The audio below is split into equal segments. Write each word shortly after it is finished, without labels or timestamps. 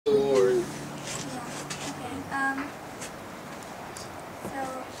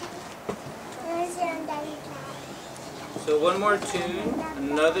So one more tune,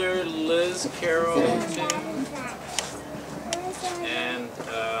 another Liz Carroll tune, and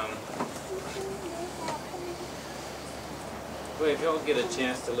boy, if y'all get a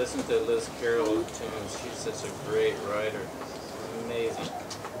chance to listen to Liz Carroll tunes, she's such a great writer, amazing.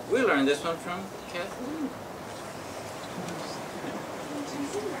 We learned this one from Kathleen.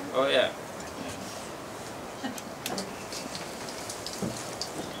 Oh yeah.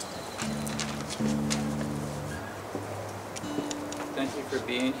 Thank you for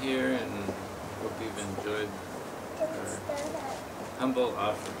being here, and hope you've enjoyed our humble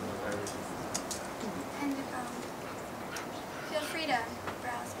offering of everything. And feel free to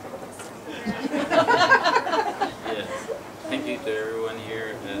browse our Yes. Thank you to everyone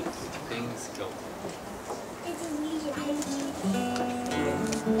here at Celtic.